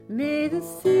May the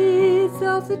seeds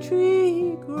of the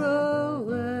tree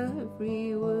grow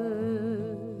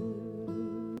everywhere.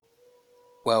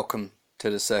 Welcome to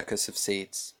the Circus of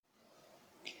Seeds.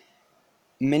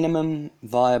 Minimum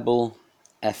viable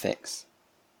ethics.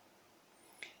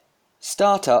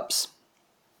 Startups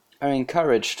are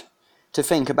encouraged to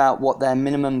think about what their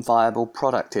minimum viable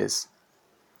product is,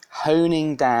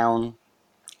 honing down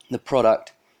the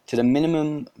product to the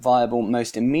minimum viable,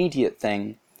 most immediate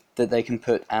thing that they can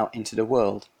put out into the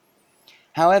world.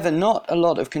 However, not a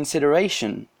lot of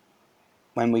consideration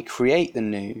when we create the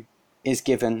new is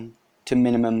given to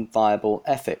minimum viable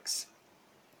ethics.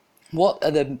 What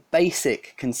are the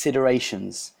basic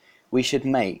considerations we should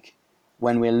make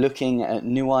when we're looking at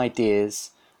new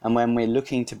ideas and when we're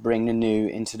looking to bring the new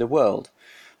into the world?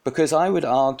 Because I would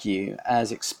argue,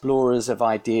 as explorers of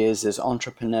ideas, as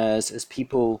entrepreneurs, as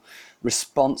people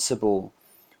responsible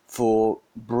for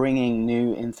bringing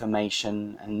new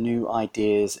information and new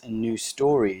ideas and new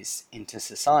stories into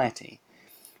society,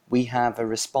 we have a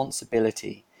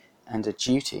responsibility and a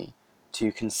duty to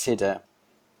consider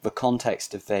the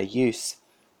context of their use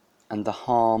and the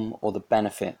harm or the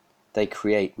benefit they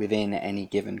create within any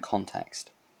given context.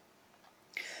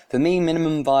 For me,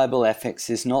 minimum viable ethics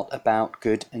is not about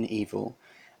good and evil,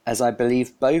 as I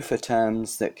believe both are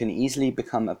terms that can easily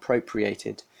become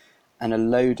appropriated and are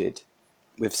loaded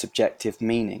with subjective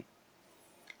meaning.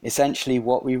 Essentially,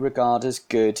 what we regard as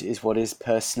good is what is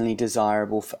personally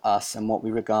desirable for us, and what we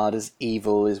regard as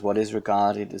evil is what is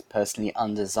regarded as personally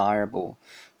undesirable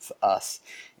for us.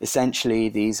 Essentially,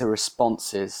 these are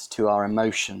responses to our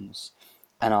emotions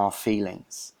and our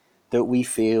feelings, that we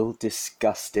feel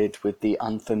disgusted with the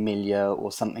unfamiliar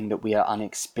or something that we are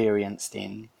unexperienced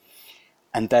in,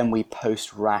 and then we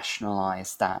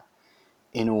post-rationalize that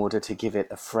in order to give it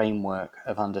a framework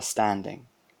of understanding.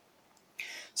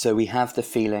 So we have the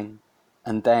feeling,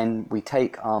 and then we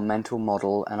take our mental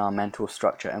model and our mental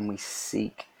structure and we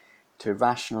seek to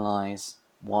rationalize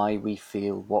why we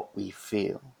feel what we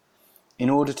feel, in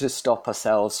order to stop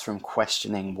ourselves from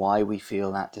questioning why we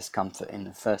feel that discomfort in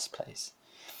the first place.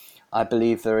 I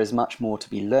believe there is much more to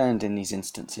be learned in these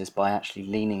instances by actually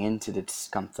leaning into the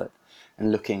discomfort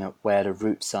and looking at where the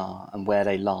roots are and where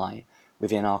they lie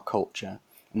within our culture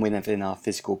and within our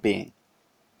physical being.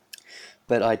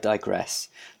 But I digress.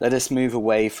 Let us move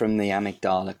away from the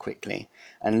amygdala quickly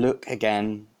and look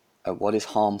again at what is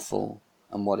harmful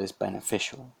and what is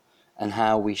beneficial, and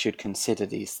how we should consider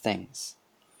these things.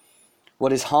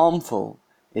 What is harmful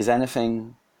is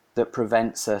anything that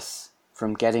prevents us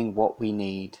from getting what we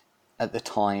need at the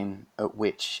time at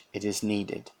which it is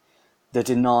needed. The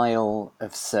denial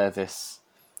of service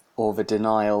or the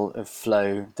denial of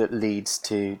flow that leads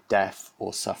to death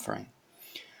or suffering.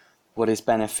 What is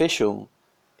beneficial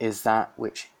is that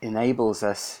which enables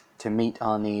us to meet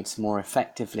our needs more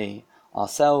effectively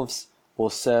ourselves, or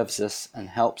serves us and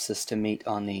helps us to meet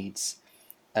our needs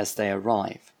as they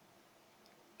arrive.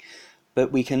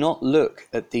 But we cannot look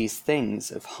at these things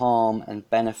of harm and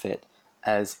benefit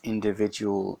as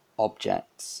individual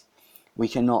objects. We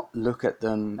cannot look at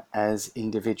them as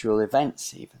individual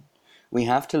events even. We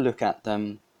have to look at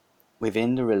them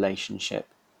within the relationship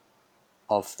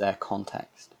of their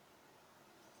context.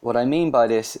 What I mean by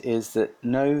this is that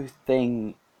no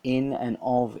thing in and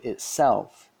of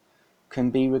itself can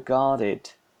be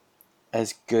regarded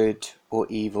as good or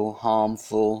evil,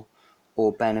 harmful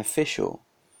or beneficial.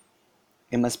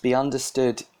 It must be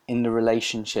understood in the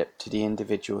relationship to the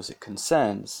individuals it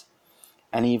concerns,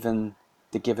 and even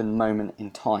the given moment in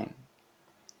time.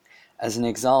 As an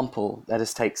example, let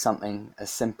us take something as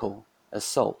simple as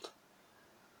salt.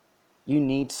 You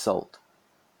need salt.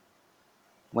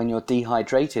 When you're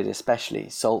dehydrated especially,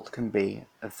 salt can be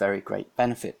of very great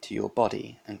benefit to your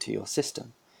body and to your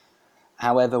system.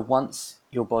 However, once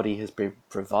your body has been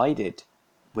provided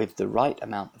with the right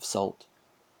amount of salt,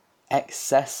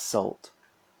 excess salt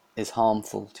is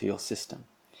harmful to your system.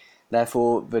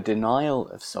 Therefore, the denial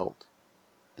of salt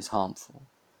is harmful,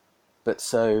 but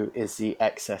so is the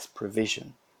excess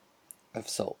provision of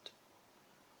salt.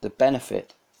 The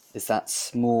benefit is that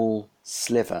small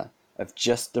sliver of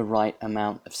just the right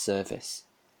amount of service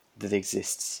that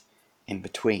exists in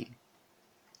between.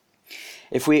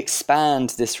 If we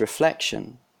expand this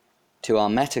reflection to our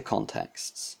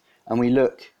meta-contexts and we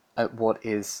look at what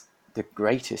is the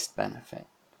greatest benefit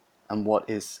and what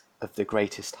is of the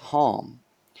greatest harm,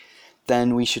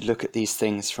 then we should look at these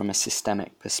things from a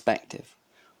systemic perspective.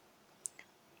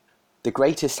 The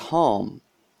greatest harm,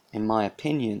 in my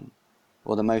opinion,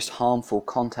 or the most harmful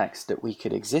context that we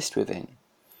could exist within,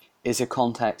 is a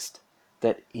context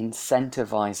that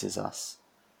incentivizes us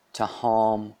to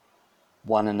harm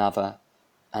one another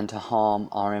and to harm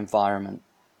our environment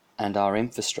and our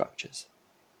infrastructures.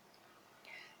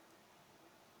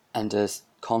 And a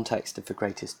context of the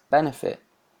greatest benefit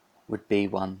would be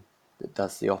one that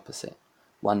does the opposite,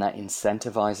 one that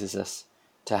incentivizes us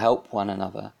to help one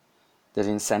another, that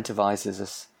incentivizes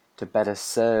us to better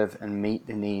serve and meet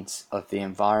the needs of the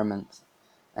environment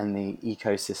and the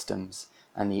ecosystems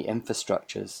and the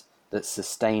infrastructures that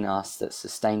sustain us, that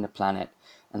sustain the planet,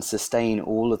 and sustain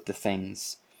all of the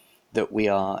things that we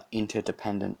are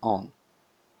interdependent on.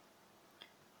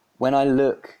 When I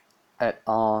look at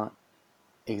our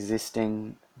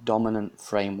existing dominant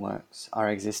frameworks, our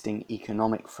existing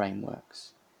economic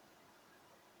frameworks,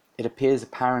 it appears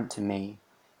apparent to me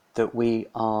that we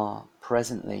are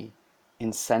presently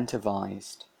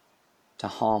incentivized to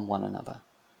harm one another.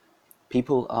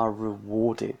 People are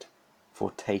rewarded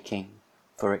for taking,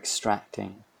 for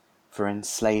extracting, for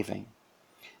enslaving,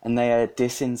 and they are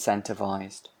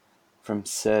disincentivized from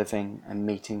serving and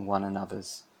meeting one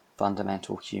another's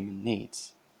fundamental human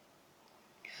needs.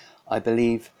 I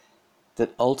believe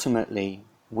that ultimately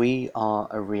we are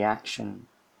a reaction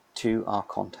to our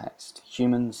context.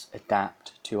 Humans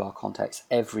adapt to our context.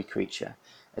 Every creature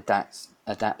adapts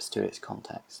to its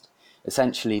context.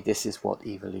 Essentially, this is what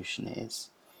evolution is.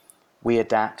 We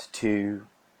adapt to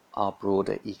our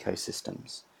broader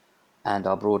ecosystems, and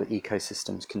our broader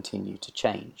ecosystems continue to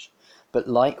change. But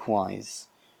likewise,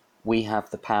 we have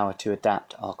the power to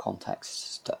adapt our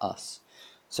contexts to us.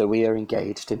 So we are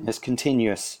engaged in this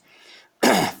continuous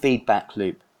feedback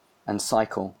loop and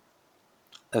cycle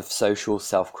of social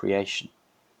self-creation.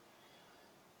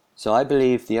 So I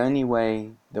believe the only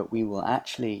way that we will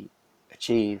actually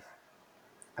achieve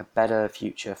a better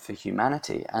future for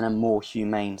humanity and a more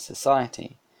humane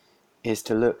society is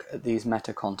to look at these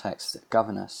meta-contexts that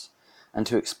govern us and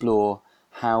to explore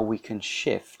how we can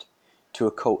shift to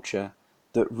a culture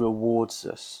that rewards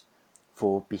us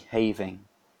for behaving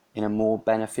in a more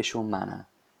beneficial manner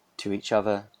to each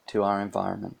other, to our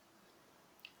environment,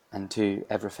 and to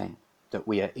everything that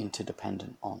we are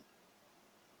interdependent on.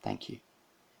 Thank you.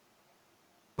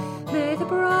 May the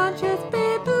branches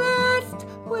be blessed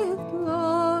with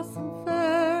blossom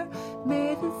fair.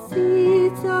 May the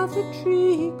seeds of the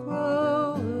tree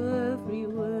grow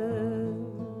everywhere.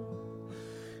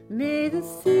 May the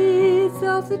seeds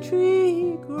of the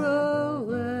tree grow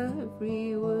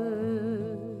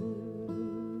everywhere.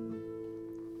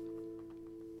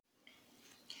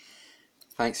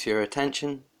 Thanks for your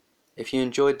attention. If you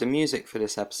enjoyed the music for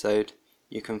this episode,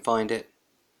 you can find it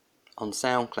on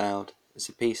SoundCloud as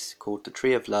a piece called The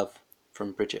Tree of Love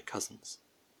from Bridget Cousins.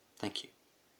 Thank you.